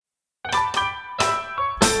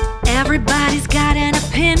Everybody's got an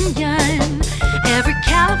opinion. Every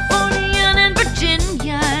Californian and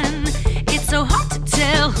Virginian. It's so hard to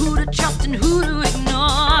tell who to trust and who to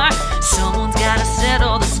ignore. Someone's gotta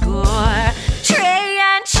settle the score. Trey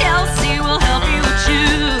and Chelsea will help you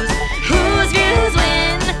choose whose views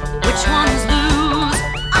win, which ones lose.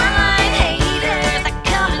 Online haters are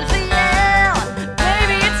coming for you.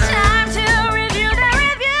 Baby, it's time to review the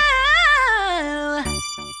review.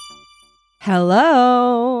 Hello.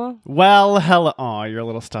 Well, hello. Oh, your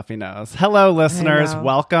little stuffy nose. Hello, listeners.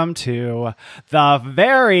 Welcome to the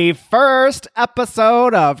very first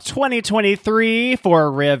episode of 2023 for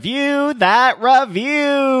Review That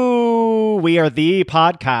Review. We are the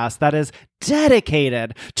podcast that is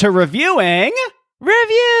dedicated to reviewing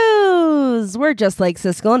Reviews! We're just like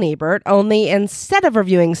Siskel and Ebert, only instead of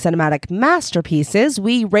reviewing cinematic masterpieces,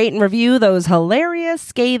 we rate and review those hilarious,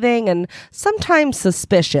 scathing, and sometimes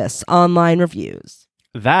suspicious online reviews.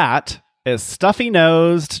 That is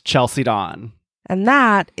Stuffy-Nosed Chelsea Dawn. And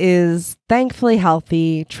that is Thankfully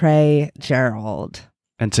Healthy Trey Gerald.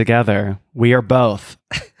 And together, we are both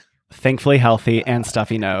thankfully healthy and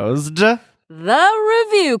stuffy-nosed. The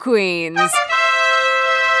Review Queens.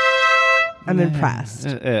 I'm impressed.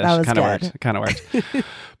 That was kind of good. worked. Kind of worked.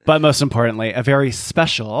 But most importantly, a very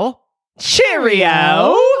special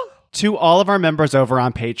cheerio to all of our members over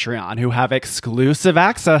on Patreon who have exclusive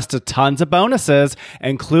access to tons of bonuses,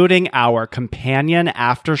 including our companion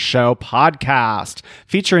after show podcast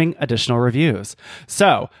featuring additional reviews.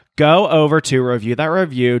 So go over to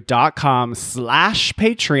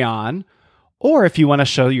reviewthatreview.com/Patreon. Or if you want to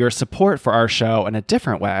show your support for our show in a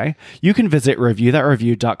different way, you can visit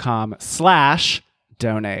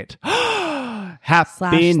reviewthatreview.com/donate.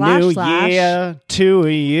 Happy New Year to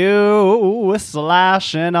you,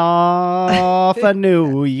 slashing off a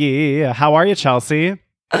new year. How are you, Chelsea?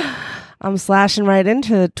 I'm slashing right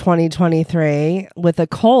into 2023 with a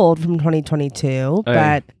cold from 2022,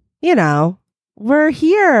 but, you know, we're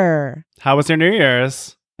here. How was your New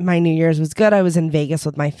Year's? My New Year's was good. I was in Vegas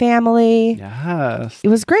with my family. Yes. It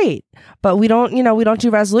was great. But we don't do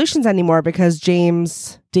resolutions anymore because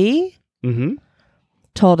James D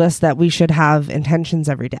told us that we should have intentions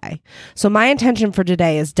every day. So my intention for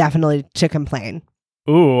today is definitely to complain.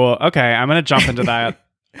 Ooh, okay. I'm going to jump into that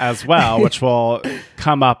as well, which will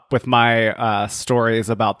come up with my stories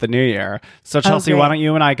about the new year. So Chelsea, why don't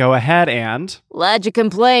you and I go ahead and... Lodge a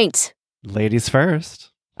complaint. Ladies first.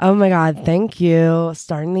 Oh my God, thank you.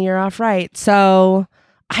 Starting the year off right. So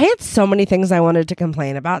I had so many things I wanted to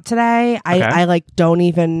complain about today. Okay. I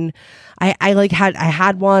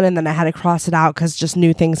had one and then I had to cross it out because just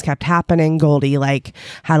new things kept happening. Goldie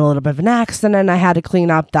had a little bit of an accident and I had to clean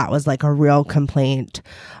up. That was like a real complaint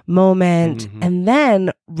moment. And then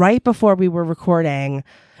right before we were recording,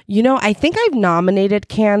 I think I've nominated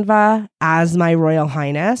Canva as my Royal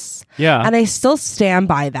Highness. Yeah. And I still stand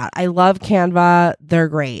by that. I love Canva. They're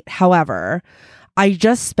great. However, I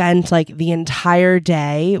just spent the entire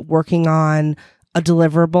day working on a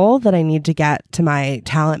deliverable that I need to get to my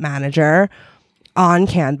talent manager on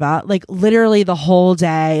Canva. Literally the whole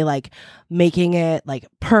day, making it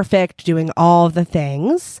perfect, doing all of the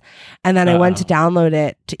things. And then I went to download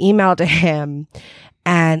it to email to him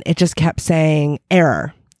and it just kept saying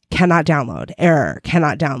error. Cannot download. Error.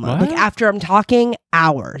 Cannot download. What? After I'm talking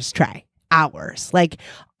hours, Trey. Hours.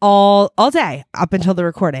 All day up until the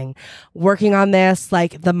recording. Working on this,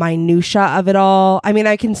 the minutia of it all. I mean,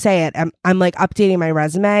 I can say it. I'm updating my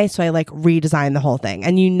resume, so I redesigned the whole thing.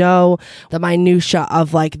 And the minutia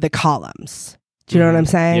of the columns. Do you know what I'm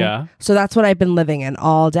saying? Yeah. So that's what I've been living in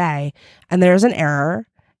all day. And there's an error.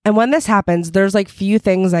 And when this happens, there's few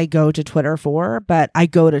things I go to Twitter for, but I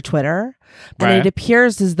go to Twitter. And it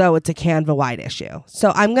appears as though it's a Canva-wide issue.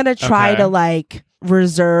 So I'm going to try to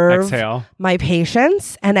reserve my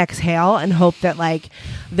patience and exhale and hope that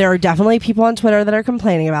there are definitely people on Twitter that are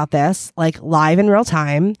complaining about this, live in real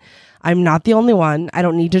time. I'm not the only one. I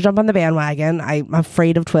don't need to jump on the bandwagon. I'm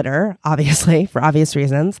afraid of Twitter, obviously, for obvious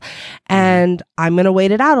reasons. And I'm going to wait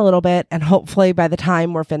it out a little bit. And hopefully by the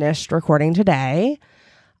time we're finished recording today,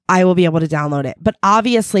 I will be able to download it. But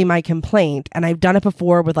obviously my complaint, and I've done it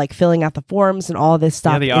before with filling out the forms and all this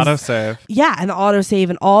stuff. Yeah, the autosave. Yeah, and the autosave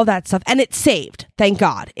and all that stuff. And it's saved. Thank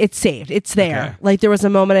God. It's saved. It's there. Okay. There was a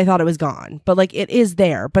moment I thought it was gone. But it is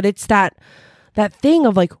there. But it's that thing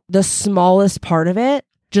of the smallest part of it,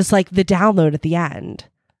 just the download at the end,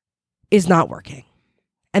 is not working.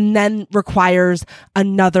 And then requires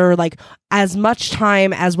another, as much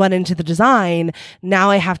time as went into the design. Now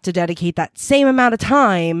I have to dedicate that same amount of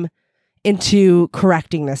time into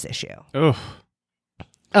correcting this issue. Oof.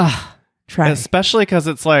 Ugh. Trey. Especially because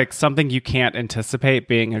it's like something you can't anticipate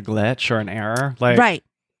being a glitch or an error. Like, right.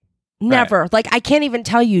 Never. Like, I can't even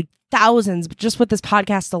tell you thousands, but just with this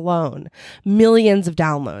podcast alone, millions of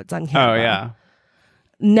downloads on Canva. Oh, yeah.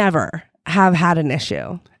 Never have had an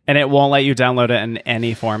issue. And it won't let you download it in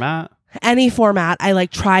any format? Any format. I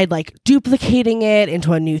like tried like duplicating it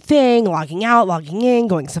into a new thing, logging out, logging in,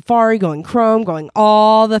 going Safari, going Chrome, going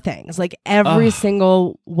all the things, like every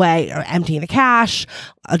single way, or emptying the cache,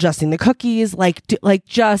 adjusting the cookies,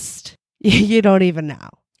 just you don't even know.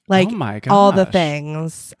 Like, oh my all the gosh.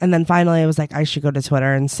 things. And then finally I was like, I should go to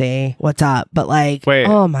Twitter and see what's up. But like, Wait,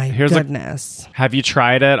 oh my here's goodness. Have you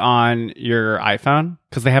tried it on your iPhone?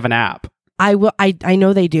 Because they have an app. I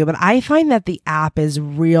know they do, but I find that the app is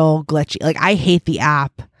real glitchy. Like, I hate the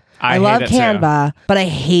app. I love Canva, but I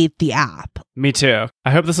hate the app. Me too. I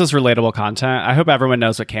hope this is relatable content. I hope everyone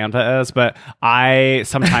knows what Canva is, but I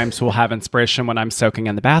sometimes will have inspiration when I'm soaking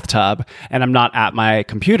in the bathtub and I'm not at my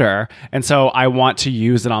computer. And so I want to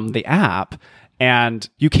use it on the app. And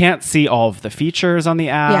you can't see all of the features on the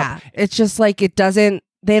app. Yeah. It's just like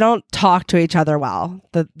they don't talk to each other well,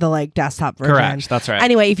 the like desktop version. Correct. That's right.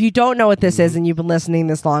 Anyway, if you don't know what this is and you've been listening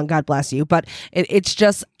this long, God bless you. But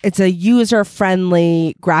it's a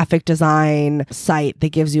user-friendly graphic design site that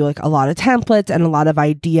gives you like a lot of templates and a lot of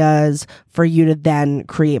ideas for you to then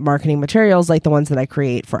create marketing materials like the ones that I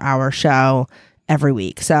create for our show every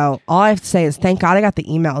week. So all I have to say is thank God I got the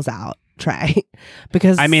emails out, Trey,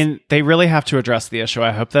 because I mean, they really have to address the issue.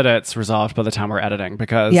 I hope that it's resolved by the time we're editing,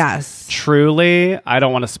 because yes, truly, I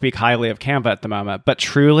don't want to speak highly of Canva at the moment, but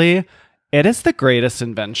truly, it is the greatest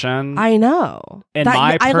invention. I know. In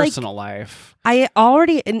my personal life. I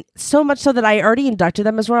already, so much so that I already inducted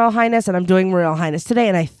them as Royal Highness, and I'm doing Royal Highness today,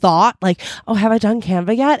 and I thought like, oh, have I done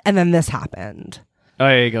Canva yet? And then this happened. Oh,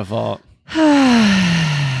 there you go, Vault.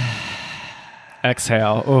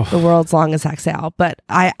 Exhale. Oof. The world's longest exhale. But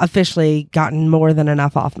I officially gotten more than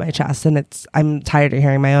enough off my chest, and I'm tired of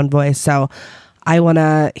hearing my own voice. So I want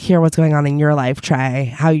to hear what's going on in your life, Trey,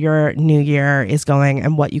 how your new year is going,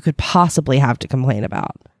 and what you could possibly have to complain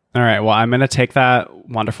about. All right. Well, I'm going to take that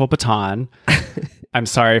wonderful baton. I'm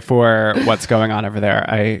sorry for what's going on over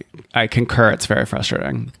there. I concur. It's very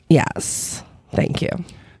frustrating. Yes. Thank you.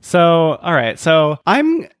 So, all right. So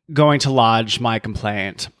I'm going to lodge my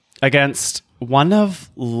complaint against one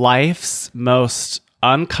of life's most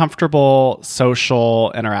uncomfortable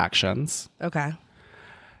social interactions. Okay.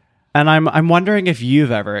 And I'm wondering if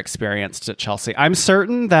you've ever experienced it, Chelsea. I'm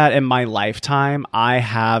certain that in my lifetime, I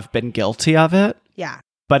have been guilty of it. Yeah.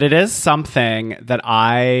 But it is something that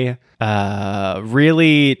I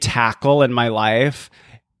really tackle in my life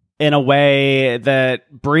in a way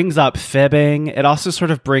that brings up fibbing. It also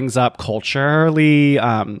sort of brings up culturally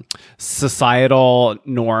societal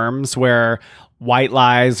norms where white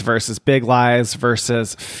lies versus big lies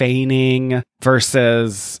versus feigning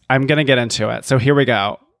versus... I'm going to get into it. So here we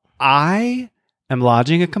go. I am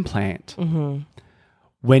lodging a complaint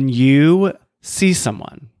when you see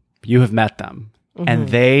someone, you have met them, and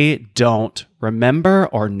they don't remember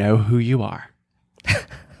or know who you are.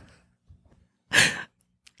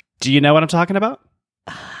 Do you know what I'm talking about?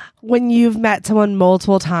 When you've met someone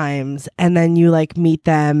multiple times and then you like meet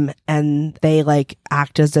them and they like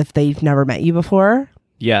act as if they've never met you before?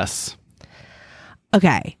 Yes.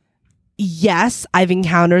 Okay. Yes, I've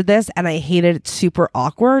encountered this and I hate it. It's super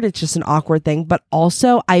awkward. It's just an awkward thing. But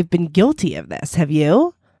also, I've been guilty of this. Have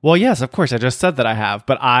you? Well, yes, of course. I just said that I have.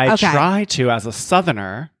 But I try to, as a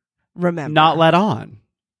Southerner, remember, not let on.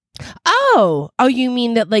 Oh, you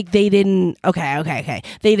mean that like they didn't... Okay.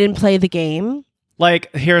 They didn't play the game?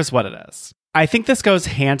 Like, here's what it is. I think this goes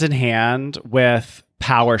hand in hand with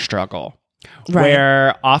power struggle,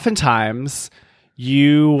 where oftentimes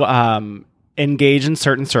you engage in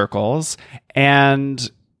certain circles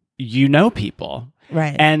and you know people.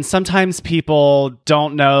 Right. And sometimes people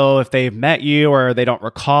don't know if they've met you or they don't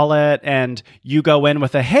recall it. And you go in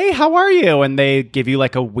with a, hey, how are you? And they give you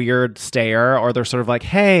like a weird stare, or they're sort of like,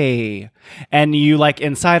 hey. And you like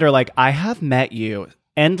inside are like, I have met you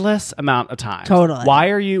endless amount of times. Totally. Why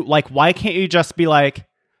are you like, why can't you just be like,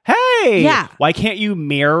 hey? Yeah. Why can't you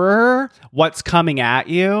mirror what's coming at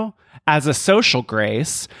you as a social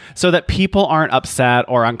grace so that people aren't upset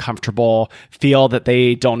or uncomfortable, feel that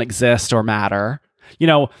they don't exist or matter? You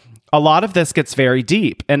know, a lot of this gets very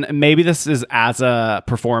deep, and maybe this is as a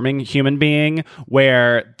performing human being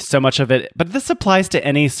where so much of it, but this applies to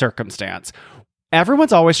any circumstance.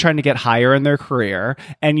 Everyone's always trying to get higher in their career,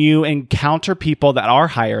 and you encounter people that are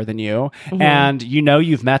higher than you, and you know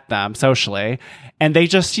you've met them socially, and they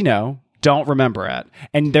just, you know, don't remember it.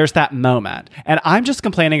 And there's that moment. And I'm just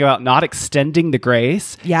complaining about not extending the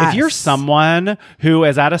grace. Yes. If you're someone who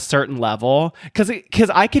is at a certain level, because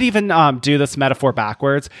I could even do this metaphor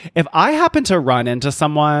backwards. If I happen to run into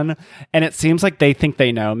someone and it seems like they think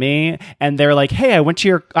they know me and they're like, hey,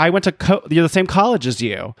 you're the same college as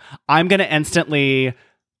you, I'm going to instantly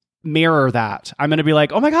mirror that. I'm going to be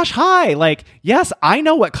like, oh my gosh, hi. Like, yes, I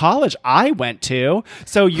know what college I went to.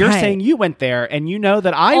 So you're saying you went there and you know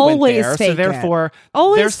that I went there. So therefore,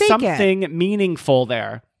 there's something meaningful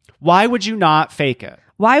there. Why would you not fake it?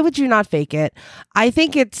 Why would you not fake it? I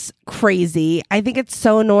think it's crazy. I think it's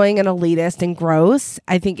so annoying and elitist and gross.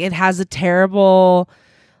 I think it has a terrible...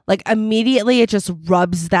 Like immediately it just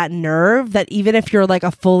rubs that nerve that even if you're like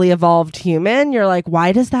a fully evolved human, you're like,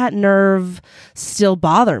 why does that nerve still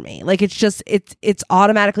bother me? Like it's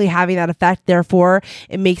automatically having that effect. Therefore,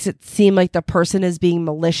 it makes it seem like the person is being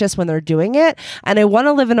malicious when they're doing it. And I want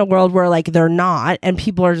to live in a world where like they're not and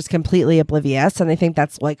people are just completely oblivious. And I think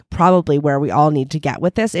that's like probably where we all need to get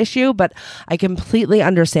with this issue. But I completely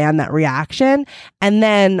understand that reaction. And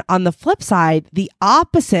then on the flip side, the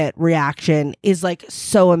opposite reaction is like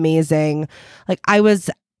so amazing. Like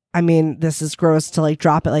this is gross to like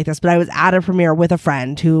drop it like this, but I was at a premiere with a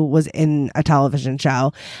friend who was in a television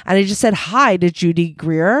show and I just said hi to Judy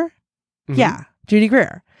Greer. Mm-hmm. Yeah, Judy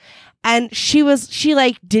Greer. And she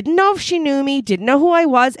like didn't know if she knew me, didn't know who I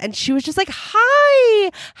was, and she was just like,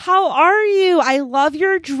 hi, how are you? I love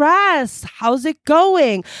your dress. How's it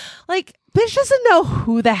going? Like, bitch doesn't know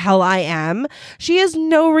who the hell I am. She has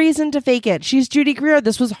no reason to fake it. She's Judy Greer.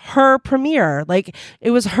 This was her premiere. Like,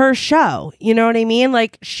 it was her show. You know what I mean?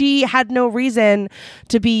 Like, she had no reason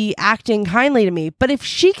to be acting kindly to me. But if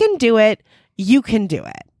she can do it, you can do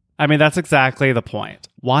it. I mean, that's exactly the point.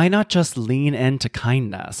 Why not just lean into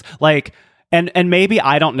kindness? Like, and maybe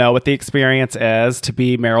I don't know what the experience is to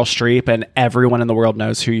be Meryl Streep and everyone in the world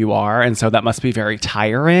knows who you are. And so that must be very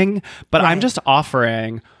tiring. But right. I'm just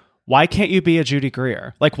offering... Why can't you be a Judy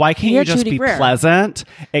Greer? Like, why can't you just be pleasant,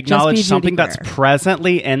 acknowledge something that's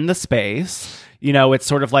presently in the space? You know, it's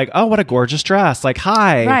sort of like, oh, what a gorgeous dress. Like,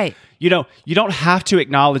 hi. Right. You know, you don't have to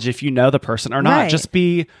acknowledge if you know the person or not. Right. Just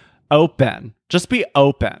be open. Just be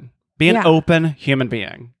open. Be an open human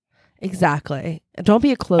being. Exactly. Don't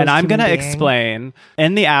be a closed And I'm going to being. explain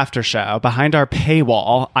in the after show, behind our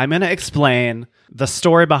paywall, I'm going to explain the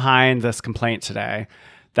story behind this complaint today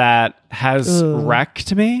that has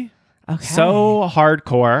wrecked me so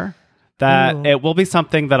hardcore that it will be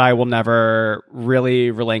something that I will never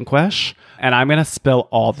really relinquish. And I'm going to spill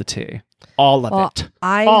all the tea. All of it.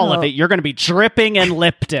 All of it. You're going to be dripping in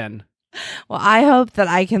Lipton. Well, I hope that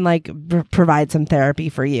I can like provide some therapy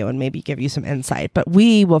for you and maybe give you some insight, but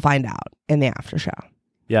we will find out in the after show.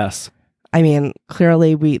 Yes. I mean,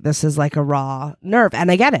 clearly this is like a raw nerve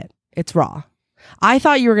and I get it. It's raw. I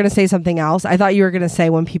thought you were going to say something else. I thought you were going to say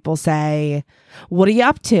when people say, what are you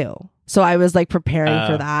up to? So I was like preparing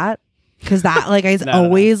for that. Because that like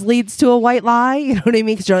always leads to a white lie. You know what I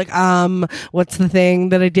mean? Because you're like, what's the thing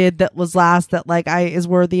that I did that was last that like is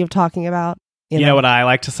worthy of talking about? You know what I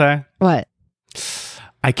like to say? What?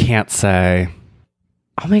 I can't say.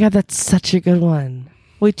 Oh my God, that's such a good one.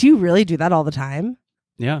 Wait, do you really do that all the time?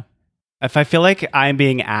 Yeah. If I feel like I'm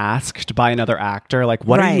being asked by another actor, like,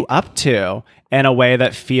 what are you up to? In a way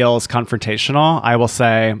that feels confrontational, I will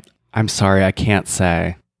say, I'm sorry, I can't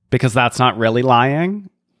say. Because that's not really lying,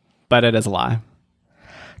 but it is a lie.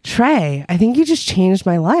 Trey, I think you just changed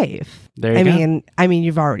my life. There you go. I mean,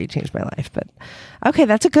 you've already changed my life, but okay,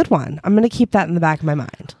 that's a good one. I'm going to keep that in the back of my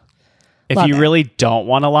mind. If you really don't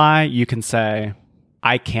want to lie, you can say,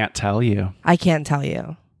 I can't tell you. I can't tell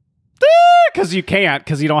you. Because you can't,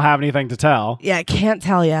 because you don't have anything to tell. Yeah, can't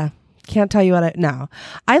tell you. Can't tell you what no.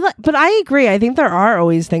 But I agree. I think there are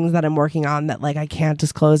always things that I'm working on that like I can't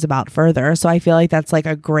disclose about further. So I feel like that's like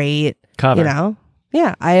a great cover. You know?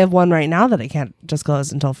 Yeah, I have one right now that I can't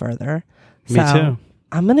disclose until further. Me too.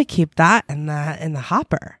 I'm gonna keep that in the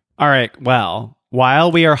hopper. All right. Well,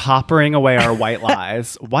 while we are hoppering away our white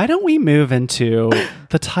lies, why don't we move into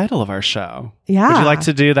the title of our show? Yeah. Would you like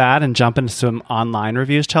to do that and jump into some online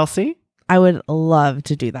reviews, Chelsea? I would love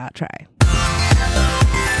to do that, Trey.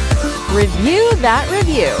 Review that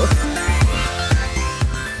review.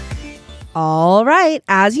 All right.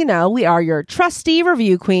 As you know, we are your trusty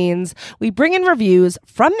review queens. We bring in reviews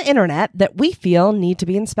from the internet that we feel need to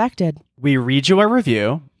be inspected. We read you a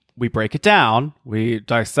review. We break it down. We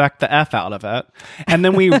dissect the F out of it. And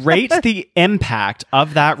then we rate the impact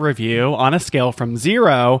of that review on a scale from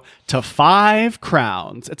 0 to 5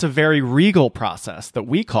 crowns. It's a very regal process that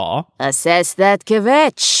we call Assess That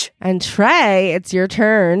Kvetch. And Trey, it's your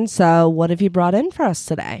turn. So what have you brought in for us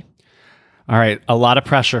today? All right. A lot of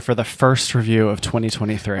pressure for the first review of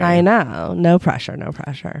 2023. I know. No pressure. No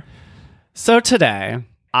pressure. So today,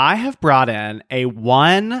 I have brought in a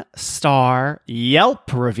 1-star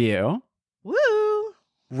Yelp review. Woo!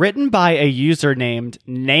 Written by a user named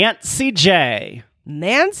Nancy J.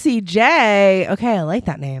 Nancy J. Okay, I like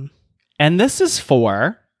that name. And this is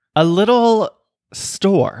for a little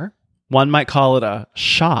store. One might call it a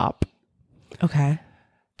shop. Okay.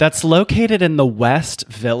 That's located in the West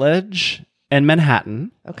Village in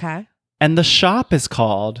Manhattan. Okay. And the shop is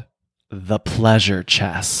called The Pleasure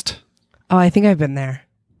Chest. Oh, I think I've been there.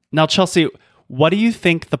 Now, Chelsea, what do you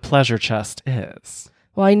think the Pleasure Chest is?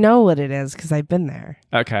 Well, I know what it is because I've been there.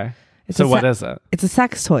 Okay. It's So a what is it? It's a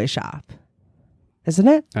sex toy shop. Isn't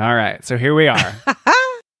it? All right. So here we are.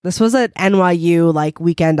 This was an NYU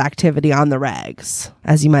weekend activity on the regs,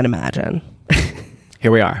 as you might imagine.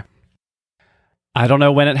 Here we are. I don't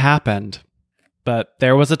know when it happened, but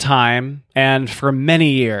there was a time, and for many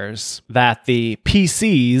years, that the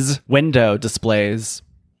PC's window displays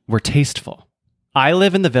were tasteful. I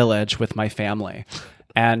live in the Village with my family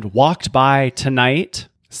and walked by tonight,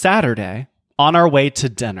 Saturday, on our way to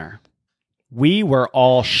dinner. We were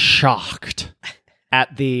all shocked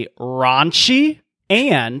at the raunchy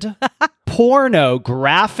and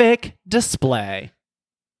pornographic display.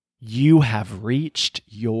 You have reached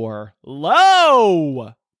your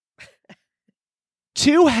low.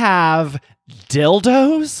 To have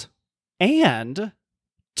dildos and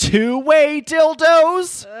two-way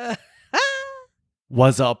dildos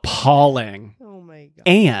was appalling Oh my god.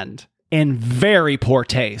 and in very poor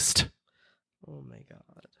taste. Oh my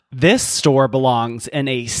god. This store belongs in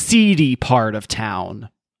a seedy part of town.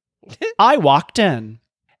 I walked in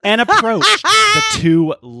and approached the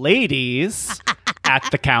two ladies at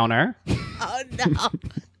the counter. Oh no.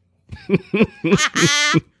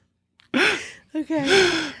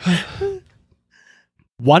 Okay.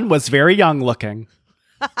 One was very young looking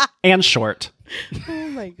and short. Oh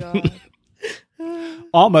my god.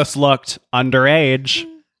 Almost looked underage.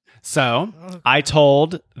 So I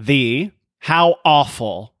told thee how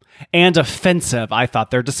awful and offensive I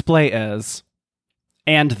thought their display is.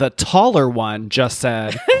 And the taller one just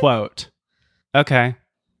said, quote, okay,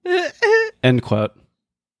 end quote.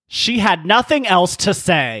 She had nothing else to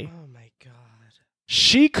say. Oh my god.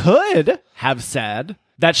 She could have said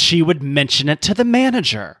that she would mention it to the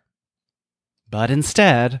manager, but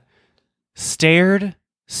instead stared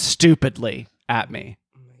stupidly at me.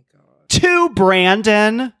 Oh my god. To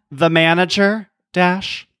Brandon, the manager,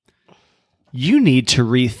 you need to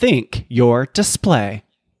rethink your display.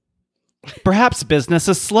 Perhaps business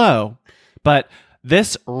is slow, but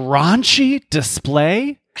this raunchy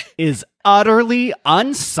display is utterly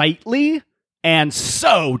unsightly and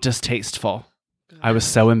so distasteful. I was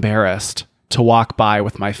so embarrassed to walk by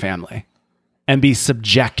with my family and be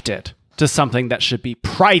subjected to something that should be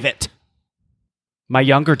private. My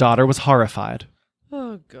younger daughter was horrified.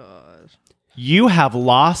 Oh god. You have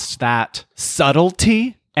lost that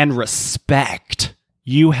subtlety and respect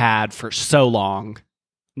you had for so long.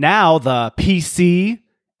 Now the PC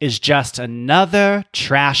is just another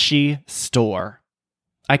trashy store.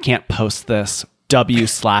 I can't post this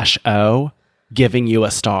W/O giving you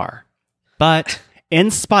a star. But in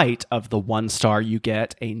spite of the 1 star, you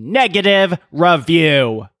get a negative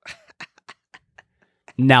review.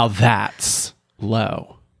 Now that's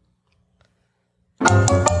low.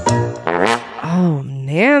 Oh,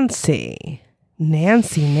 Nancy.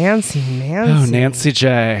 Nancy. Oh, Nancy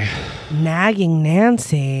J. Nagging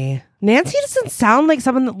Nancy. Nancy doesn't sound like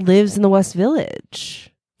someone that lives in the West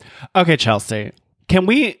Village. Okay, Chelsea. Can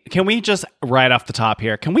we just right off the top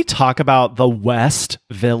here, can we talk about the West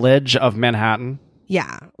Village of Manhattan?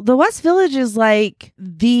 Yeah. The West Village is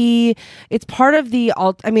it's part of the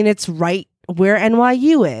it's right where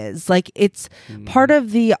NYU is. It's part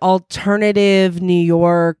of the alternative New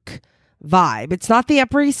York vibe. It's not the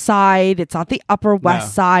Upper East Side. It's not the Upper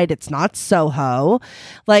West Side. It's not Soho.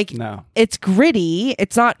 No. It's gritty.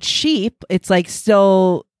 It's not cheap. It's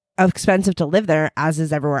still expensive to live there, as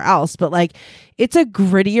is everywhere else. But it's a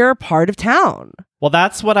grittier part of town. Well,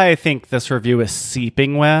 that's what I think this review is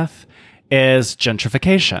seeping with, is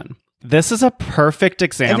gentrification. This is a perfect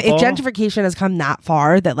example. If gentrification has come that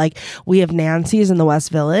far that we have Nancy's in the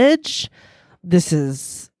West Village, this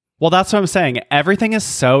is... Well, that's what I'm saying. Everything is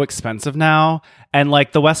so expensive now. And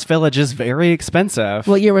the West Village is very expensive.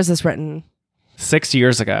 What year was this written? 6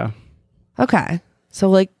 years ago. Okay.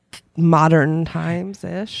 So modern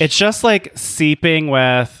times-ish. It's just seeping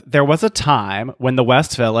with, there was a time when the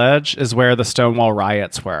West Village is where the Stonewall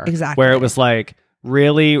riots were. Exactly. Where it was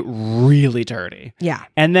really, really dirty. Yeah.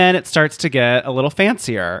 And then it starts to get a little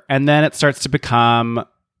fancier. And then it starts to become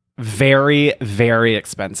very, very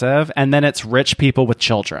expensive. And then it's rich people with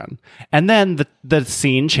children. And then the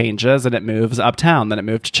scene changes and it moves uptown. Then it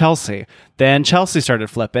moved to Chelsea. Then Chelsea started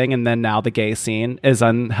flipping. And then now the gay scene is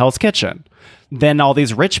on Hell's Kitchen. Then all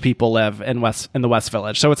these rich people live in the West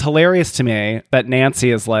Village. So it's hilarious to me that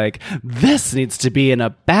Nancy is like, this needs to be in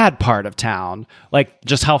a bad part of town. Like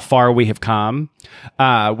just how far we have come,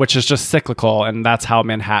 which is just cyclical. And that's how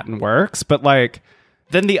Manhattan works. But like,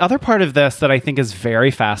 then the other part of this that I think is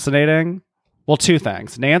very fascinating, well, two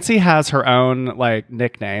things. Nancy has her own like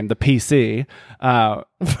nickname, the PC.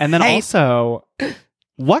 And then also,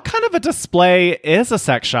 what kind of a display is a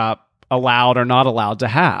sex shop allowed or not allowed to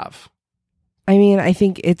have? I mean, I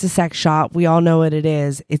think it's a sex shop. We all know what it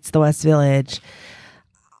is. It's the West Village.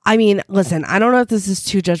 I mean, listen, I don't know if this is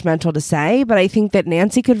too judgmental to say, but I think that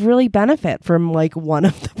Nancy could really benefit from like one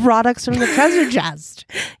of the products from the treasure chest.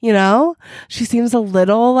 You know, she seems a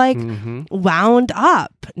little like wound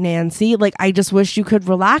up, Nancy. Like, I just wish you could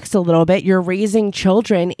relax a little bit. You're raising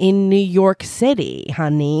children in New York City,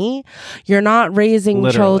 honey. You're not raising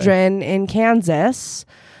children in Kansas.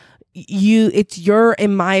 It's your,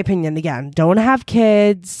 in my opinion, again, don't have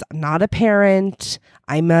kids. I'm not a parent.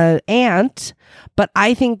 I'm an aunt. But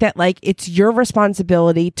I think that like it's your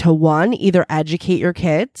responsibility to one, either educate your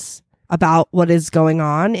kids about what is going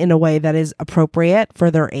on in a way that is appropriate for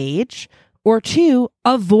their age, or two,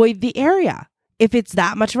 avoid the area if it's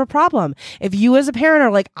that much of a problem. If you as a parent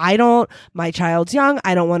are like, my child's young,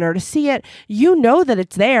 I don't want her to see it. You know that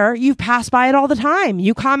it's there. You've passed by it all the time.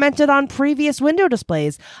 You commented on previous window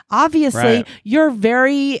displays. Obviously, you're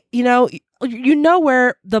very, you know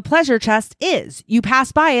where the pleasure chest is. You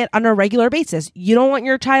pass by it on a regular basis. You don't want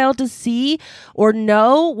your child to see or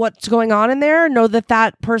know what's going on in there. Know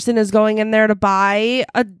that person is going in there to buy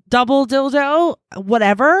a double dildo,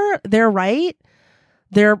 whatever. They're right.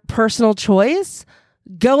 Their personal choice.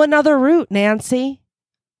 Go another route, Nancy.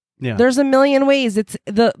 Yeah. There's a million ways. It's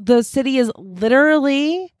the city is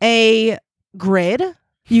literally a grid.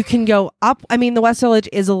 You can go up. I mean, the West Village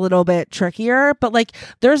is a little bit trickier, but like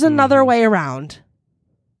there's another way around.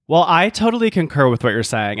 Well, I totally concur with what you're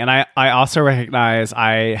saying. And I also recognize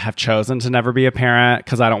I have chosen to never be a parent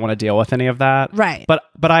because I don't want to deal with any of that. Right. But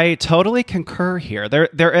I totally concur here.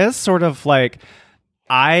 There is sort of like,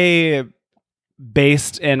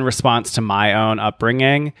 based in response to my own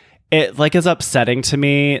upbringing, it like is upsetting to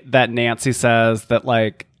me that Nancy says that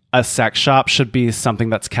like a sex shop should be something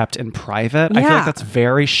that's kept in private. I feel like that's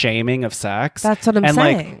very shaming of sex. That's what I'm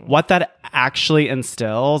saying. Like what that actually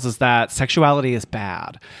instills is that sexuality is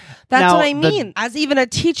bad. That's what I mean. As even a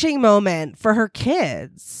teaching moment for her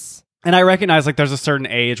kids. And I recognize like there's a certain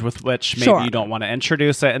age with which maybe you don't want to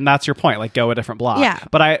introduce it, and that's your point. Like go a different block. Yeah.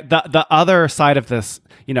 But the other side of this,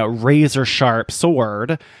 razor sharp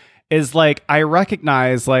sword is like I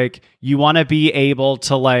recognize like you want to be able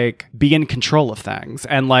to like be in control of things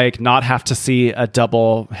and like not have to see a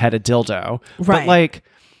double-headed dildo. Right. But like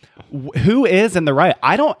who is in the right?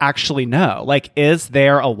 I don't actually know. Like, is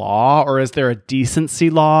there a law or is there a decency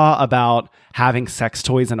law about having sex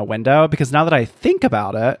toys in a window? Because now that I think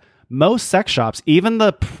about it, most sex shops, even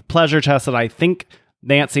the pleasure chest that I think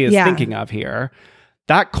Nancy is thinking of here,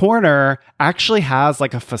 that corner actually has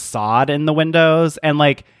like a facade in the windows and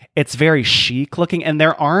like it's very chic looking and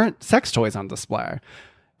there aren't sex toys on display.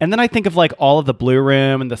 And then I think of like all of the Blue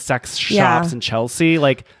Room and the sex shops in Chelsea,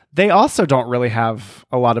 like they also don't really have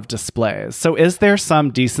a lot of displays. So is there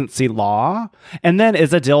some decency law? And then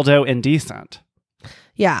is a dildo indecent?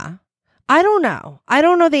 Yeah. I don't know. I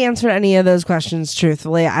don't know the answer to any of those questions,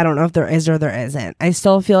 truthfully. I don't know if there is or there isn't. I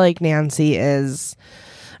still feel like Nancy is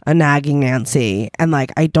a nagging Nancy, and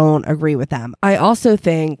like I don't agree with them. I also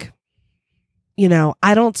think,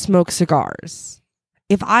 I don't smoke cigars.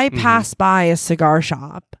 If I passed by a cigar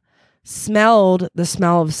shop, smelled the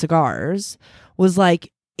smell of cigars, was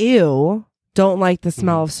like, ew, don't like the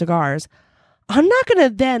smell of cigars, I'm not going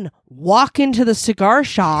to then walk into the cigar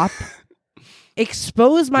shop,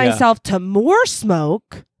 expose myself to more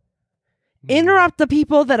smoke, interrupt the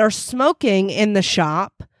people that are smoking in the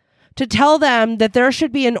shop to tell them that there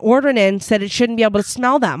should be an ordinance that it shouldn't be able to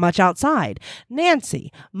smell that much outside.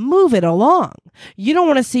 Nancy, move it along. You don't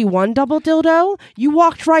want to see one double dildo? You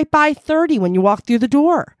walked right by 30 when you walked through the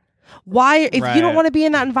door. Why, if you don't want to be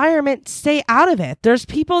in that environment, stay out of it. There's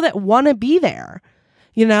people that want to be there.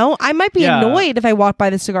 I might be annoyed if I walk by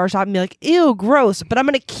the cigar shop and be like, ew, gross, but I'm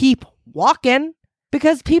going to keep walking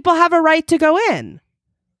because people have a right to go in.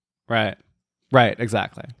 Right,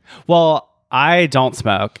 exactly. Well, I don't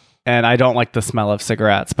smoke. And I don't like the smell of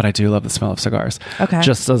cigarettes, but I do love the smell of cigars. Okay.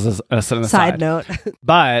 Just as an aside. Side note.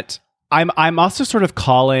 But I'm also sort of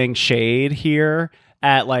calling shade here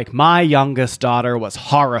at like my youngest daughter was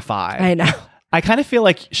horrified. I know. I kind of feel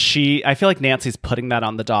like I feel like Nancy's putting that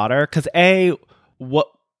on the daughter because I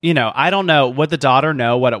don't know. Would the daughter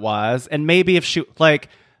know what it was? And maybe if she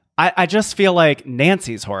I just feel like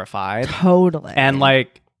Nancy's horrified. Totally. And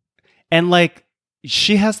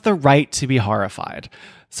she has the right to be horrified.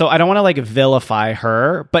 So I don't want to like vilify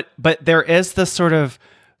her, but there is this sort of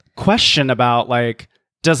question about like,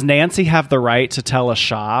 does Nancy have the right to tell a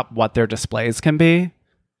shop what their displays can be?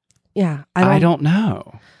 Yeah. I don't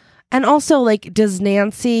know. And also, like, does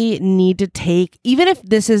Nancy need to take, even if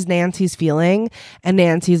this is Nancy's feeling and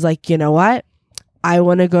Nancy's like, you know what? I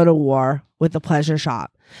want to go to war with the pleasure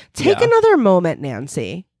shop. Take another moment,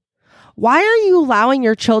 Nancy. Why are you allowing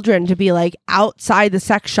your children to be like outside the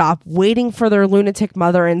sex shop waiting for their lunatic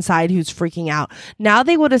mother inside who's freaking out? Now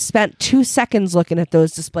they would have spent 2 seconds looking at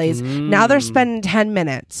those displays. Now they're spending 10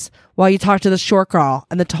 minutes while you talk to the short girl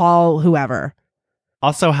and the tall whoever.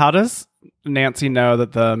 Also, how does Nancy know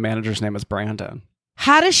that the manager's name is Brandon?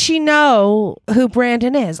 How does she know who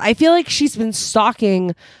Brandon is? I feel like she's been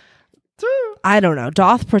stalking. I don't know.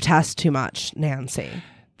 Doth protest too much, Nancy.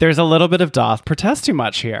 There's a little bit of doth protest too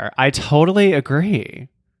much here. I totally agree.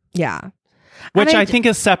 Yeah. Which I think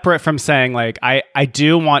is separate from saying, like, I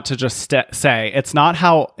do want to just say it's not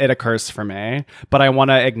how it occurs for me, but I want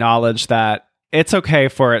to acknowledge that it's okay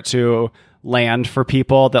for it to land for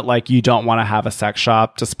people that, like, you don't want to have a sex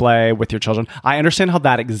shop display with your children. I understand how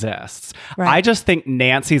that exists. Right. I just think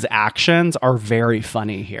Nancy's actions are very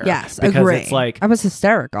funny here. Yes, because agree. it's like, I was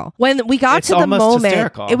hysterical. When we got to the moment,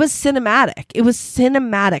 hysterical. It was cinematic. It was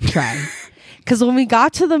cinematic, Trey. Because when we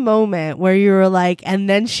got to the moment where you were like, and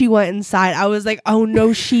then she went inside, I was like, oh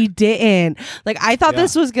no, she didn't. Like, I thought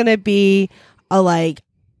this was going to be a like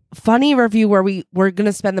funny review where we were going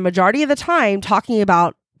to spend the majority of the time talking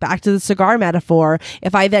about, back to the cigar metaphor,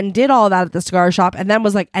 if I then did all that at the cigar shop and then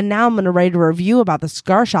was like, and now I'm going to write a review about the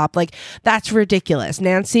cigar shop, like, that's ridiculous.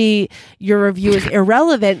 Nancy, your review is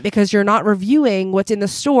irrelevant because you're not reviewing what's in the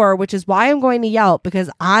store, which is why I'm going to Yelp, because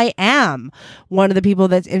I am one of the people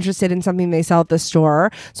that's interested in something they sell at the store.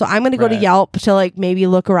 So I'm going to go to Yelp to like maybe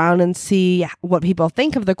look around and see what people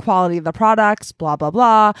think of the quality of the products, blah, blah,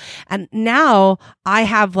 blah. And now I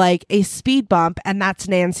have like a speed bump, and that's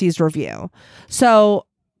Nancy's review. So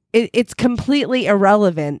it's completely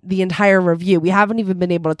irrelevant, the entire review. We haven't even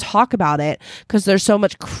been able to talk about it because there's so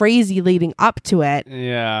much crazy leading up to it.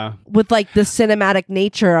 Yeah. With like the cinematic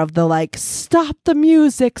nature of the like, stop the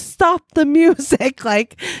music,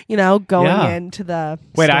 like, you know, going into the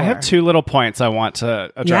Wait, store. I have 2 little points I want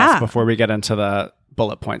to address before we get into the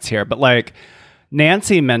bullet points here. But like,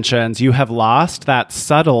 Nancy mentions you have lost that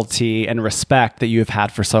subtlety and respect that you have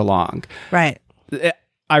had for so long. Right.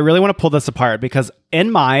 I really want to pull this apart because, in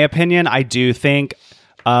my opinion, I do think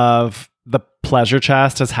of the pleasure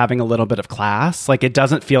chest as having a little bit of class. Like, it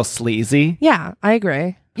doesn't feel sleazy. Yeah, I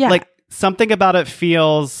agree. Yeah. Like, something about it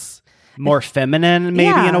feels more feminine,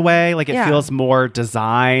 maybe, in a way. Like, it feels more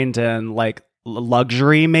designed and, like,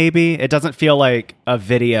 luxury, maybe. It doesn't feel like a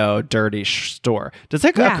video dirty store. Does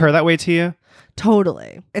it occur that way to you?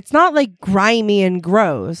 Totally. It's not like grimy and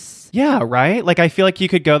gross. Yeah, right? Like, I feel like you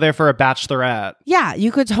could go there for a bachelorette. Yeah, you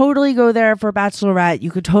could totally go there for a bachelorette.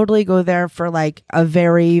 You could totally go there for like a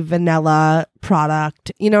very vanilla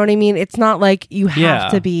product. You know what I mean? It's not like you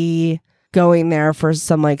have to be going there for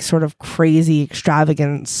some like sort of crazy,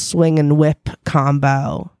 extravagant swing and whip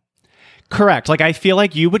combo. Correct. Like, I feel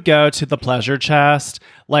like you would go to the pleasure chest,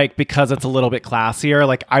 like, because it's a little bit classier.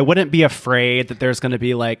 Like, I wouldn't be afraid that there's going to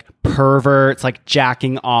be, like, perverts, like,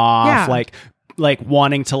 jacking off, like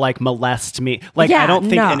wanting to, like, molest me. Like, I don't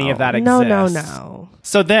think any of that exists. No.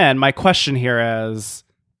 So then, my question here is,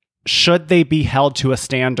 should they be held to a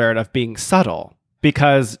standard of being subtle?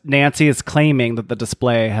 Because Nancy is claiming that the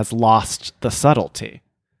display has lost the subtlety.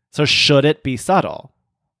 So should it be subtle?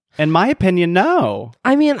 In my opinion, no.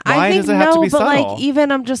 I mean, Why I think does it have to no, be but subtle? like,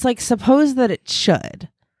 even I'm just like, suppose that it should.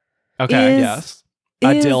 Okay, yes. A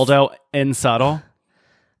dildo in subtle?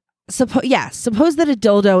 Suppose that a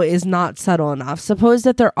dildo is not subtle enough. Suppose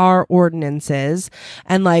that there are ordinances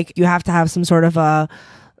and like you have to have some sort of a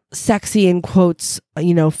sexy, in quotes,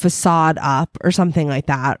 you know, facade up or something like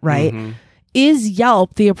that, right? Mm-hmm. Is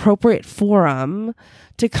Yelp the appropriate forum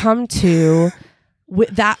to come to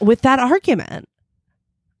with that argument?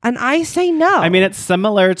 And I say no. I mean, it's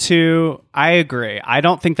similar to, I agree. I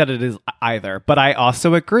don't think that it is either, but I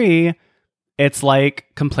also agree. It's like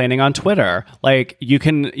complaining on Twitter. Like, you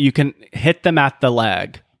can hit them at the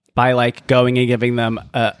leg. by like going and giving them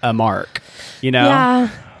a mark, you know? Yeah.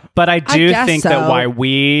 But I do guess think so. that why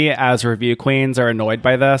we as review queens are annoyed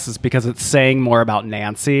by this is because it's saying more about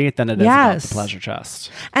Nancy than it is about Yes. the pleasure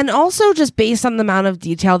chest. And also just based on the amount of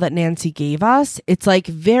detail that Nancy gave us, it's like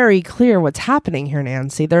very clear what's happening here,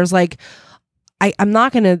 Nancy. There's like, I'm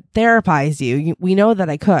not going to therapize you. We know that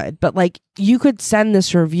I could, but like you could send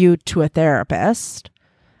this review to a therapist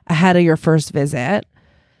ahead of your first visit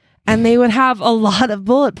and they would have a lot of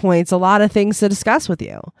bullet points, a lot of things to discuss with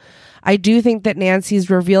you. I do think that Nancy's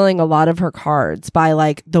revealing a lot of her cards by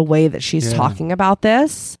like the way that she's talking about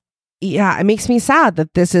this. Yeah, it makes me sad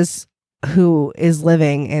that this is who is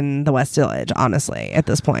living in the West Village, honestly, at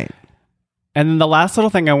this point. And then the last little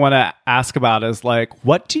thing I want to ask about is like,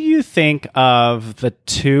 what do you think of the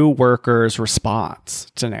two workers'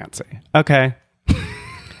 response to Nancy? Okay.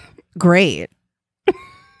 Great.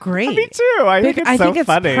 Great. Me too. I think it's so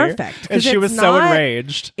funny. Perfect. And she was so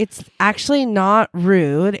enraged. It's actually not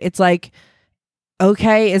rude. It's like,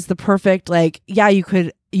 okay, is the perfect, like, yeah, you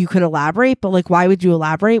could elaborate, but like, why would you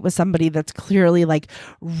elaborate with somebody that's clearly like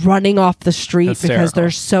running off the street because they're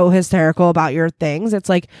so hysterical about your things? It's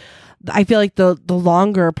like, I feel like the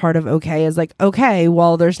longer part of okay is like, okay,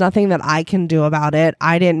 well, there's nothing that I can do about it.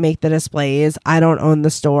 I didn't make the displays. I don't own the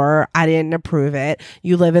store. I didn't approve it.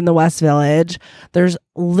 You live in the West Village. There's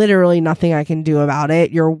literally nothing I can do about it.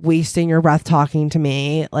 You're wasting your breath talking to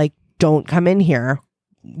me. Like, don't come in here.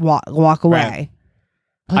 Walk away.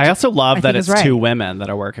 Right. I also love that it's right. two women that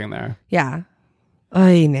are working there. Yeah.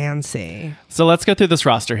 Ay, Nancy. So let's go through this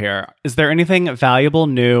roster here. Is there anything valuable,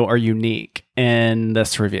 new, or unique in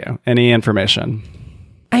this review? Any information?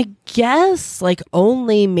 I guess like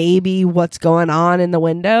only maybe what's going on in the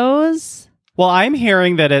windows. Well, I'm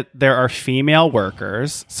hearing that there are female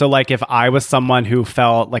workers. So like if I was someone who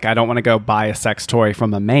felt like I don't want to go buy a sex toy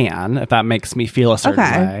from a man, if that makes me feel a certain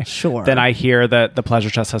way, sure. Then I hear that the pleasure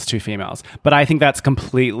chest has two females. But I think that's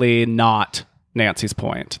completely not Nancy's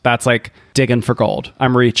point. That's like digging for gold.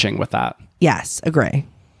 I'm reaching with that. Yes, agree.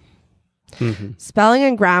 Mm-hmm. Spelling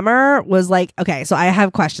and grammar was like, okay, so I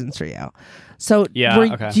have questions for you. So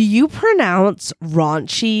do you pronounce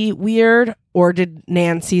raunchy weird or did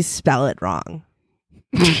Nancy spell it wrong?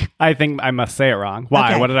 I think I must say it wrong.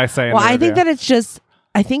 Why? Okay. What did I say? Well, I think that it's just,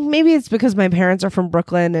 I think maybe it's because my parents are from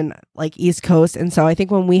Brooklyn and like East Coast. And so I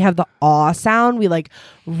think when we have the aw sound, we like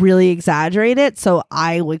really exaggerate it. So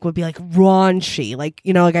I like would be like raunchy, like,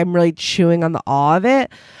 you know, like I'm really chewing on the aw of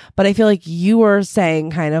it. But I feel like you were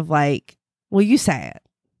saying kind of like, well, you say it.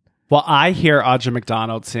 Well, I hear Audra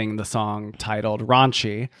McDonald sing the song titled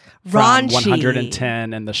Raunchy from Raunchy.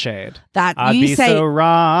 110 in the Shade. That I'd you be say so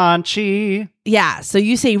raunchy. Yeah, so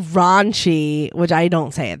you say raunchy, which I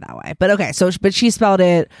don't say it that way. But okay, so but she spelled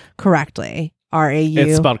it correctly. R-A-U.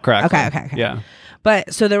 It's spelled correctly. Okay. Yeah.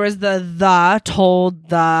 But so there was the told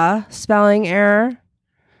the spelling error.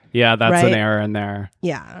 Yeah, that's right? an error in there.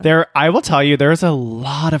 Yeah. I will tell you, there's a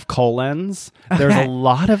lot of colons. There's a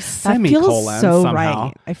lot of semicolons that feels so somehow.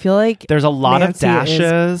 Right. I feel like there's a lot Nancy of dashes.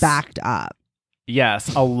 is backed up.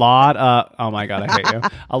 Yes, a lot of, oh my God, I hate you.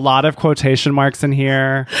 A lot of quotation marks in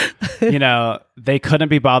here. You know, they couldn't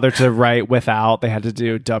be bothered to write without. They had to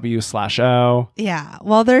do W/O. Yeah.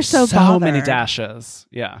 Well, they're so many bothered. dashes.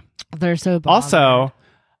 Yeah. They're so bothered. Also,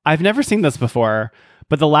 I've never seen this before,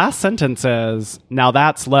 but the last sentence is, now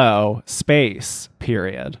that's low, space,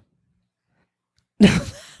 period.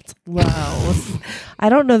 Low. I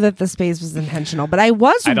don't know that the space was intentional, but I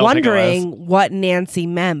was wondering what Nancy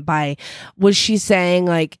meant by, was she saying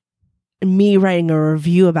like me writing a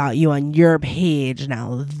review about you on your page,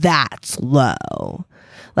 now that's low?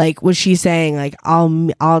 Like, was she saying like,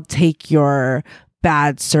 I'll take your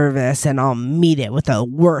bad service and I'll meet it with a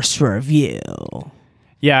worse review?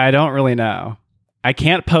 Yeah, I don't really know. I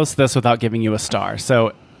can't post this without giving you a star.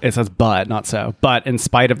 So it says but, not so. But in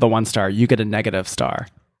spite of the 1 star, you get a negative star.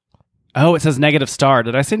 Oh, it says negative star.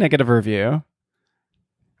 Did I say negative review?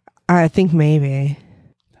 I think maybe.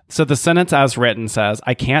 So the sentence as written says,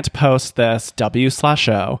 I can't post this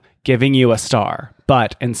W/O giving you a star,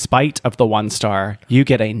 but in spite of the 1 star, you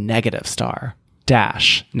get a negative star.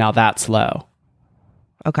 Dash. Now that's low.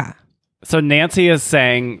 Okay. So Nancy is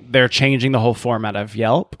saying they're changing the whole format of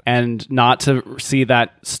Yelp, and not to see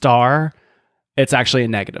that star, it's actually a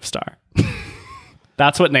negative star.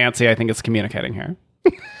 That's what Nancy, I think, is communicating here.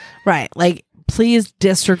 Right. Like, please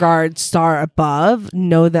disregard star above.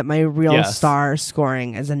 Know that my real star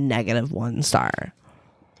scoring is a negative 1 star.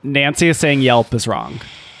 Nancy is saying Yelp is wrong.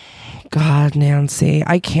 God, Nancy.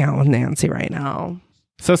 I can't with Nancy right now.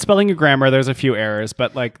 So spelling and grammar, there's a few errors,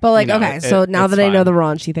 but okay. So now that I know the the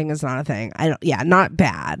raunchy thing is not a thing, not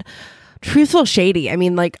bad. truthful shady. I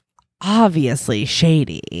mean, like, obviously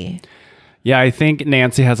shady. Yeah, I think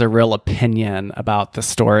Nancy has a real opinion about the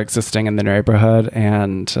store existing in the neighborhood,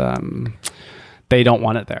 and they don't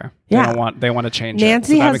want it there. Yeah. They want to change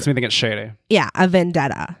Nancy it. So that has- makes me think it's shady. Yeah, a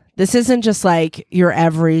vendetta. This isn't just like your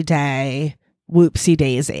everyday whoopsie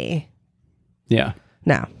daisy. Yeah.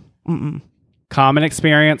 No. Mm-mm. Common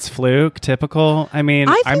experience, fluke, typical. I mean,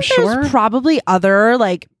 I think I'm sure. there's probably other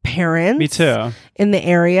like parents Me too. in the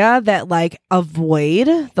area that like avoid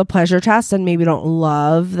the pleasure test and maybe don't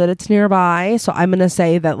love that it's nearby. So I'm going to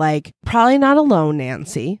say that like probably not alone,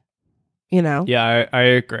 Nancy. You know? Yeah, I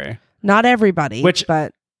agree. Not everybody,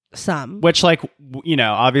 but some. Which, like, you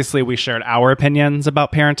know, obviously we shared our opinions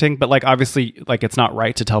about parenting, but like, obviously, like, it's not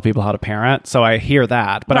right to tell people how to parent. So I hear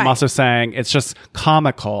that. But I'm Right. also saying it's just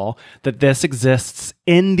comical that this exists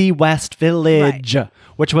in the West Village,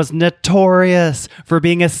 which was notorious for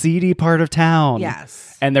being a seedy part of town. Yes.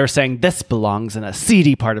 And they're saying this belongs in a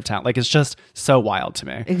seedy part of town. Like, it's just so wild to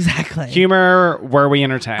me. Exactly. Humor, were we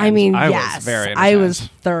entertained? I mean, I yes. was very I entertained. was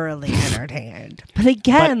thoroughly entertained. But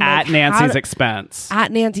again, But at like, Nancy's expense.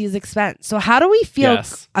 At Nancy's expense. So how do we feel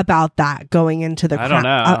Yes. about that going into the I don't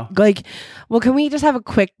know. well, can we just have a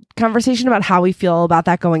quick conversation about how we feel about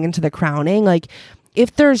that going into the crowning? Like,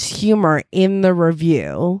 if there's humor in the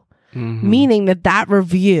review, meaning that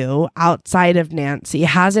review outside of Nancy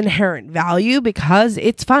has inherent value because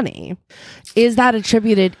it's funny, is that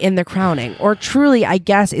attributed in the crowning? Or truly, I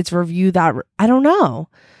guess it's review that, I don't know.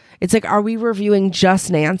 It's like, are we reviewing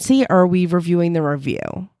just Nancy or are we reviewing the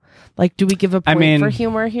review? Like, do we give a point for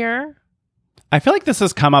humor here? I feel like this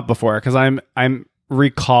has come up before because I'm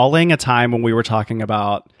recalling a time when we were talking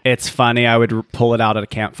about it's funny. I would pull it out at a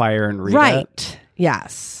campfire and read it. Right.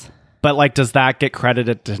 Yes. But like, does that get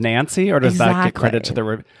credited to Nancy or does that get Exactly. credit to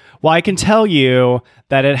the Well, I can tell you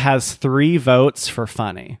that it has 3 votes for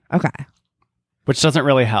funny, Okay. which doesn't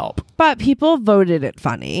really help. But people voted it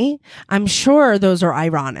funny. I'm sure those are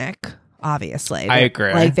ironic, obviously. I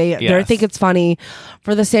agree. Like they Yes. think it's funny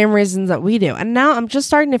for the same reasons that we do. And now I'm just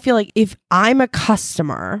starting to feel like if I'm a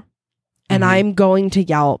customer and I'm going to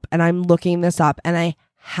Yelp and I'm looking this up and I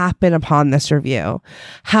happen upon this review,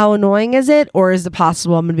 how annoying is it? Or is it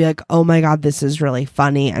possible I'm gonna be like, oh my God, this is really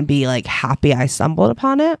funny and be like happy I stumbled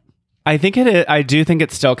upon it? I think it is, I do think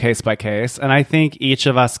it's still case by case, and I think each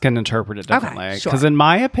of us can interpret it differently. Okay, sure. Because in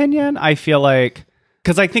my opinion, I feel like,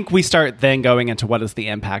 because I think we start then going into what is the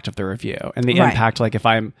impact of the review and the Right. impact, like if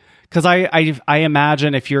I'm, because I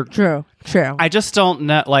imagine if you're, True. I just don't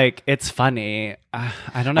know, like it's funny. I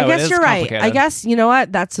don't know. I guess it is you're right. complicated. I guess, you know what?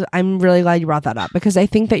 I'm really glad you brought that up because I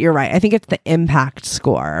think that you're right. I think it's the impact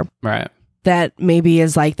score Right. that maybe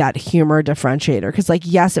is like that humor differentiator. Because, like,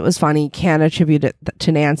 yes, it was funny, can attribute it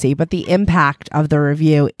to Nancy, but the impact of the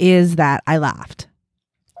review is that I laughed.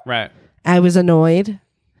 Right. I was annoyed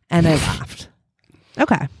and I laughed.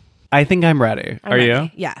 Okay. I think I'm ready. I'm Are ready. you?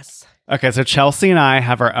 Yes. Okay, so Chelsea and I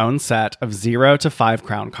have our own set of 0 to 5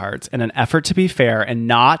 crown cards. In an effort to be fair and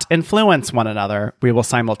not influence one another, we will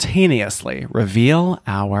simultaneously reveal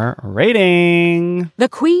our rating. The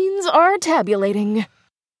queens are tabulating.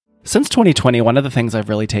 Since 2020, one of the things I've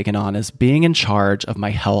really taken on is being in charge of my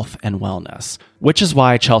health and wellness, which is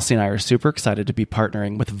why Chelsea and I are super excited to be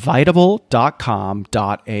partnering with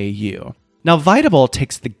Vitable.com.au. Now, Vitable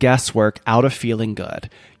takes the guesswork out of feeling good.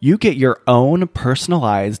 You get your own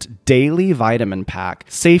personalized daily vitamin pack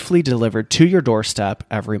safely delivered to your doorstep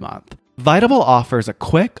every month. Vitable offers a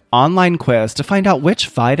quick online quiz to find out which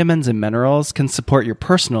vitamins and minerals can support your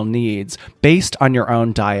personal needs based on your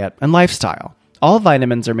own diet and lifestyle. All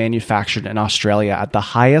vitamins are manufactured in Australia at the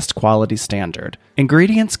highest quality standard.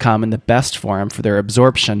 Ingredients come in the best form for their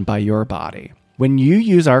absorption by your body. When you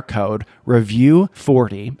use our code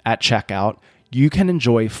REVIEW40 at checkout, you can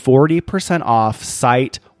enjoy 40% off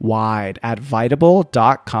site-wide at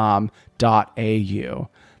Vitable.com.au.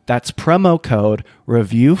 That's promo code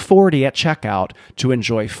REVIEW40 at checkout to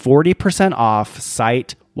enjoy 40% off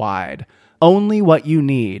site-wide. Only what you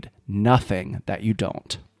need, nothing that you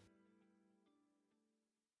don't.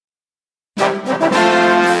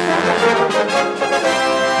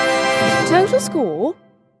 Total score.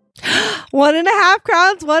 1.5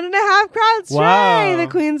 crowns, 1.5 crowns. Wow. Yay, the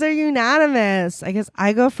queens are unanimous. I guess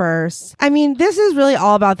I go first. I mean, this is really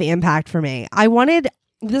all about the impact for me. I wanted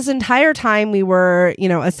this entire time we were,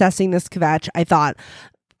 assessing this kvetch, I thought,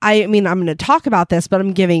 I'm going to talk about this, but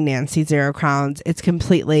I'm giving Nancy 0 crowns. It's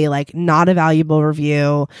completely like not a valuable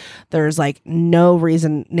review. There's like no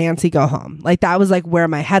reason, Nancy, go home. Like that was like where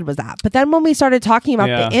my head was at. But then when we started talking about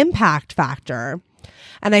the impact factor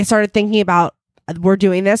and I started thinking about we're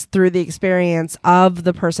doing this through the experience of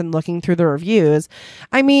the person looking through the reviews.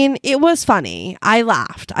 I mean, it was funny. I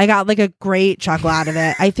laughed. I got like a great chuckle out of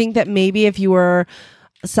it. I think that maybe if you were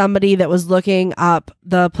somebody that was looking up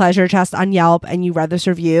the pleasure chest on Yelp and you read this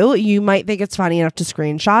review, you might think it's funny enough to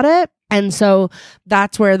screenshot it. And so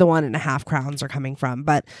that's where the 1.5 crowns are coming from.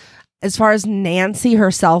 But as far as Nancy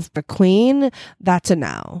herself, the queen, that's a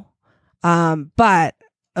no. But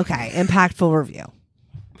okay, impactful review.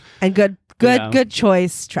 And good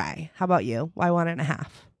choice, Trey. How about you? Why 1.5?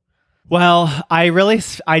 Well,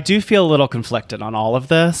 I do feel a little conflicted on all of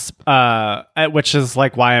this, which is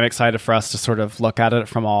like why I'm excited for us to sort of look at it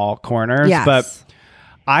from all corners. Yes. But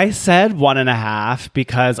I said 1.5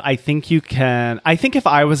 because I think if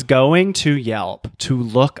I was going to Yelp to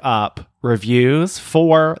look up reviews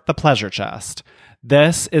for the pleasure chest,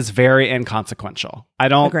 this is very inconsequential. I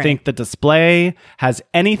don't think the display has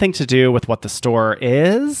anything to do with what the store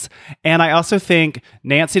is. And I also think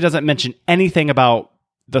Nancy doesn't mention anything about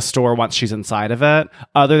the store once she's inside of it,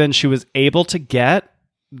 other than she was able to get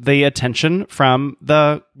the attention from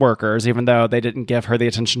the workers, even though they didn't give her the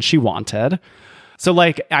attention she wanted. So,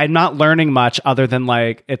 like, I'm not learning much other than,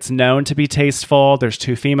 like, it's known to be tasteful. There's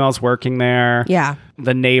 2 females working there. Yeah.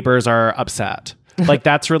 The neighbors are upset. Like,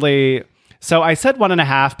 that's really... So I said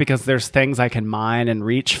 1.5 because there's things I can mine and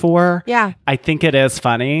reach for. Yeah. I think it is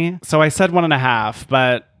funny. So I said 1.5,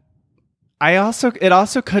 but it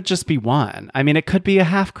also could just be 1. I mean, it could be a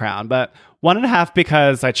half crown, but 1.5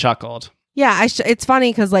 because I chuckled. Yeah, it's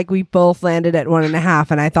funny because like we both landed at 1.5,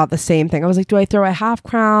 and I thought the same thing. I was like, do I throw a half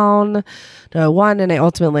crown? No, 1, and I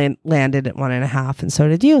ultimately landed at 1.5, and so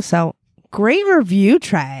did you. So great review,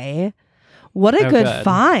 Trey. What a good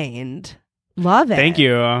find. Love it. Thank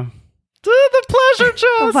you. The pleasure chest.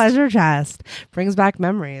 The pleasure chest brings back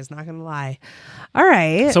memories. Not gonna lie. All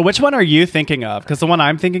right. So which one are you thinking of? Because the one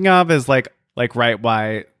I'm thinking of is like right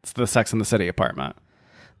by the Sex and the City apartment.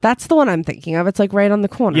 That's the one I'm thinking of. It's like right on the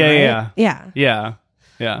corner. Yeah, right?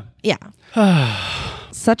 Yeah.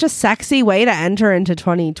 Such a sexy way to enter into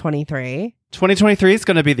 2023. 2023 is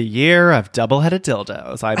going to be the year of double-headed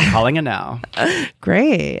dildos. I'm calling it now.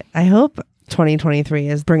 Great. I hope 2023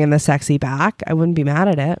 is bringing the sexy back. I wouldn't be mad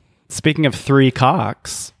at it. Speaking of 3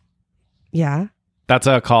 cocks. Yeah. That's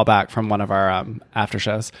a callback from one of our after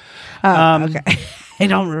shows. Oh, okay. I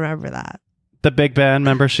don't remember that. The Big Ben,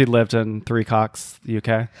 remember she lived in 3 Cocks,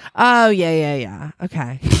 UK? Oh, yeah.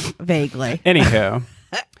 Okay. Vaguely. Anywho.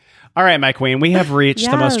 All right, my queen, we have reached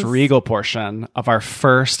the most regal portion of our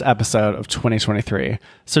first episode of 2023.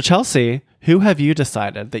 So, Chelsea, who have you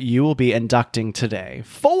decided that you will be inducting today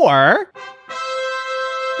for...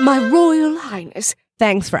 My Royal Highness.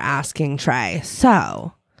 Thanks for asking, Trey.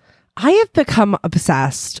 So, I have become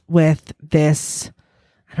obsessed with this,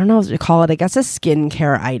 I don't know what to call it, I guess a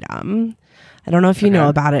skincare item. I don't know if you know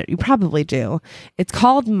about it. You probably do. It's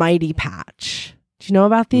called Mighty Patch. Do you know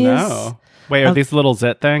about these? No. Wait, are these little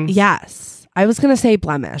zit things? Yes. I was going to say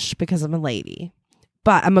blemish because I'm a lady,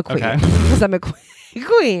 but I'm a queen because I'm a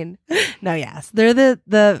queen. No, yes. They're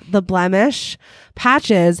the blemish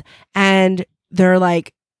patches, and they're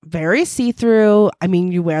like very see-through. I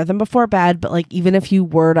mean, you wear them before bed, but like even if you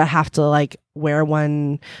were to have to like wear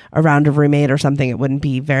one around a roommate or something, it wouldn't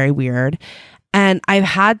be very weird. And I've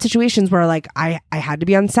had situations where like I had to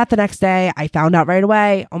be on set the next day. I found out right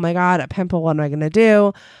away, oh my God, a pimple, what am I going to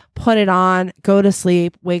do? Put it on, go to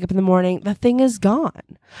sleep, wake up in the morning. The thing is gone.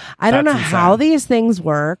 I don't know how these things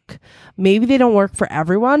work. Maybe they don't work for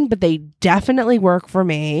everyone, but they definitely work for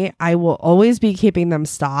me. I will always be keeping them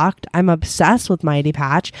stocked. I'm obsessed with Mighty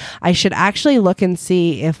Patch. I should actually look and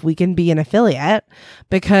see if we can be an affiliate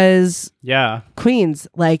because queens,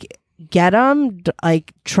 like, get them,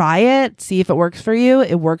 like try it, see if it works for you.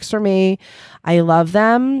 It works for me. I love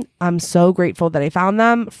them. I'm so grateful that I found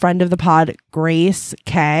them. Friend of the pod, Grace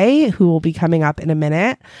K, who will be coming up in a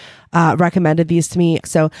minute, recommended these to me.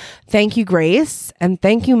 So thank you, Grace, and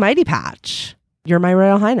thank you, Mighty Patch. You're my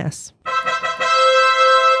Royal Highness.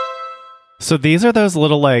 So these are those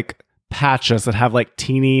little like patches that have like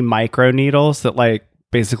teeny micro needles that like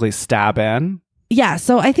basically stab in. Yeah,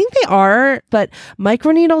 so I think they are, but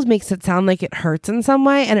microneedles makes it sound like it hurts in some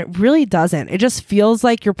way, and it really doesn't. It just feels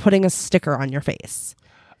like you're putting a sticker on your face.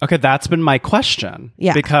 Okay, that's been my question.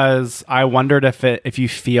 Yeah. Because I wondered if you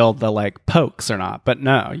feel the like pokes or not, but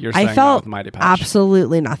no, you're saying I felt with Mighty Patch.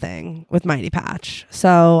 Absolutely nothing with Mighty Patch.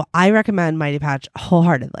 So I recommend Mighty Patch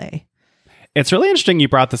wholeheartedly. It's really interesting you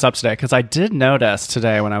brought this up today because I did notice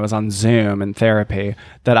today when I was on Zoom in therapy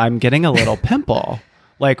that I'm getting a little pimple.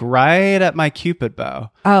 Like right at my Cupid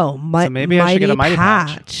bow. Oh, so maybe I should get a Mighty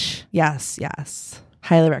Patch. Yes.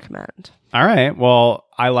 Highly recommend. All right. Well,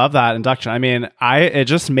 I love that induction. I mean, it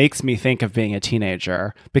just makes me think of being a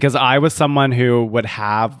teenager because I was someone who would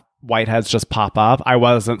have whiteheads just pop up. I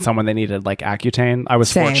wasn't someone that needed like Accutane. I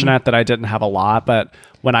was fortunate that I didn't have a lot, but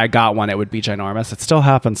when I got one, it would be ginormous. It still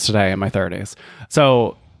happens today in my 30s.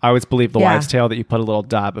 So I always believe the wives' tale that you put a little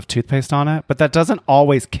dab of toothpaste on it, but that doesn't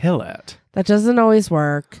always kill it. That doesn't always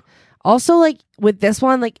work. Also, like with this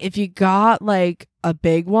one, like if you got like a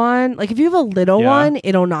big one, like if you have a little one,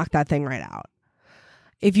 it'll knock that thing right out.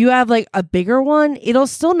 If you have like a bigger one, it'll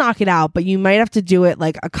still knock it out, but you might have to do it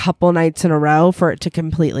like a couple nights in a row for it to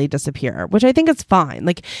completely disappear, which I think is fine.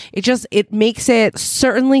 Like it makes it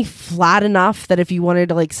certainly flat enough that if you wanted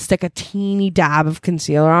to like stick a teeny dab of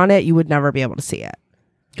concealer on it, you would never be able to see it.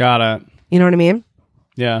 Got it. You know what I mean?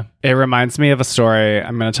 Yeah. It reminds me of a story.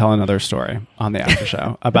 I'm going to tell another story on the after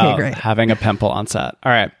show about having a pimple on set.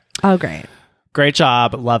 All right. Oh, great. Great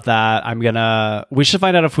job. Love that. We should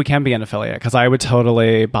find out if we can be an affiliate because I would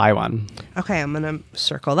totally buy one. Okay, I'm going to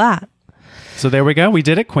circle that. So there we go. We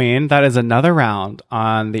did it, Queen. That is another round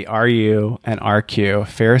on the RU and RQ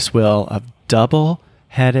Ferris wheel of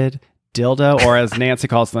double-headed dildo, or as Nancy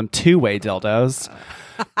calls them, two-way dildos,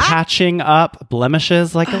 patching up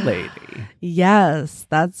blemishes like a lady. Yes,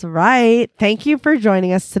 that's right. Thank you for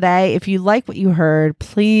joining us today. If you like what you heard,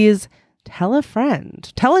 please tell a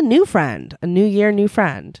friend. Tell a new friend. A new year, new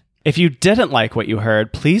friend. If you didn't like what you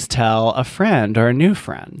heard, please tell a friend or a new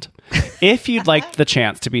friend. If you'd like the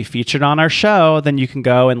chance to be featured on our show, then you can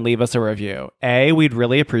go and leave us a review. A, we'd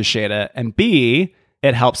really appreciate it. And B,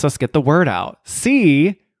 it helps us get the word out.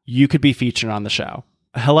 C, you could be featured on the show.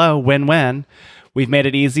 Hello, win-win. We've made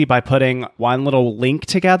it easy by putting one little link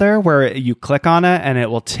together where you click on it and it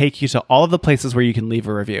will take you to all of the places where you can leave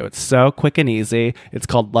a review. It's so quick and easy. It's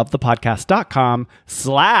called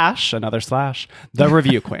lovethepodcast.com/the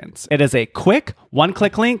review queens. It is a quick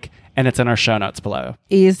one-click link and it's in our show notes below.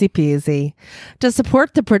 Easy peasy. To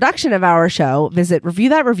support the production of our show, visit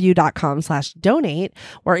reviewthatreview.com/donate,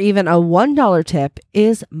 where even a $1 tip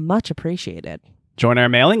is much appreciated. Join our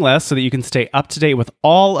mailing list so that you can stay up to date with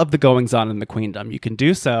all of the goings on in the queendom. You can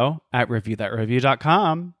do so at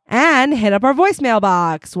reviewthatreview.com. And hit up our voicemail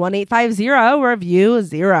box,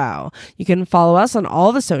 1-850-REVIEW-0. You can follow us on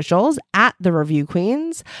all the socials at The Review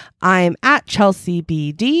Queens. I'm at Chelsea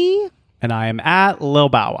BD. And I am at Lil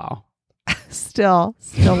Bow Wow. Still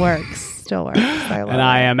works. Still works.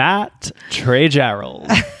 I am at Trey Gerald.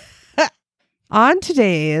 On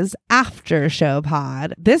today's after show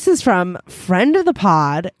pod, this is from friend of the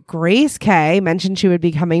pod, Grace K. Mentioned she would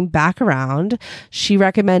be coming back around. She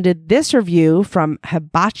recommended this review from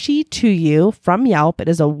Hibachi to You from Yelp. It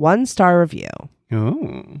is a 1-star review.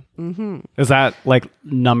 Ooh. Mm-hmm. Is that like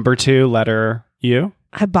number 2 letter U?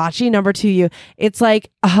 Hibachi number 2 U. It's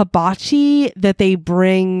like a hibachi that they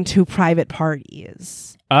bring to private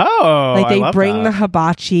parties. Oh, like they bring the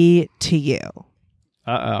hibachi to you.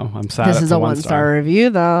 Uh-oh, I'm sad. This is a 1-star review,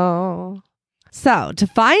 though. So, to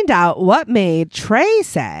find out what made Trey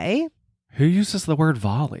say... Who uses the word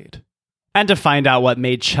volleyed? And to find out what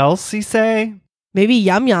made Chelsea say... Maybe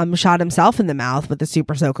Yum Yum shot himself in the mouth with the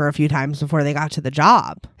Super Soaker a few times before they got to the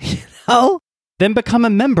job. You know? Then become a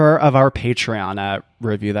member of our Patreon at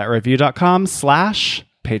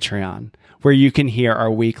reviewthatreview.com/Patreon, where you can hear our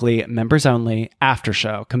weekly members-only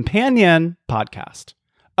after-show companion podcast.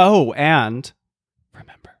 Oh, and...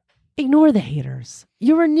 remember, ignore the haters.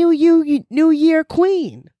 You're a new year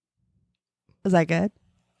queen. Is that good?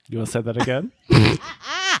 You want to say that again?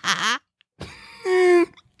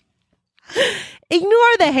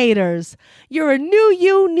 Ignore the haters. You're a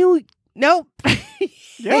nope.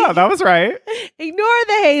 Yeah, that was right. Ignore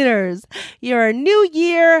the haters. You're a new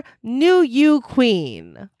year, new you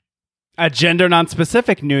queen. A gender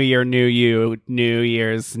non-specific New Year, New You, New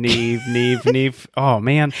Year's, Neve. Oh,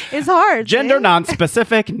 man. It's hard. Gender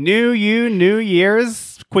non-specific New You, New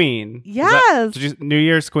Year's Queen. Yes. New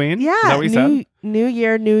Year's Queen? Yeah. Is that what you said? New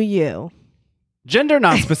Year, New You. Gender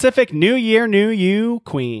non-specific New Year, New You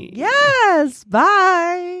Queen. Yes.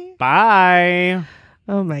 Bye. Bye.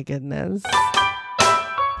 Oh, my goodness.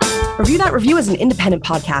 Review That Review is an independent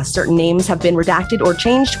podcast. Certain names have been redacted or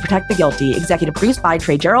changed to protect the guilty. Executive produced by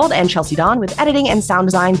Trey Gerald and Chelsea Dawn, with editing and sound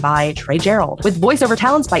design by Trey Gerald. With voiceover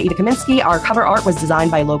talents by Ida Kaminsky, our cover art was designed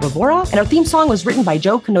by Lobo Bora, and our theme song was written by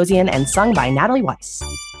Joe Kanosian and sung by Natalie Weiss.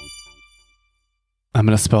 I'm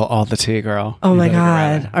going to spill all the tea, girl. Oh, my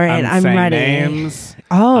God. All right, I'm ready. Names.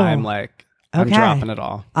 Oh. I'm dropping it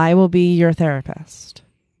all. I will be your therapist.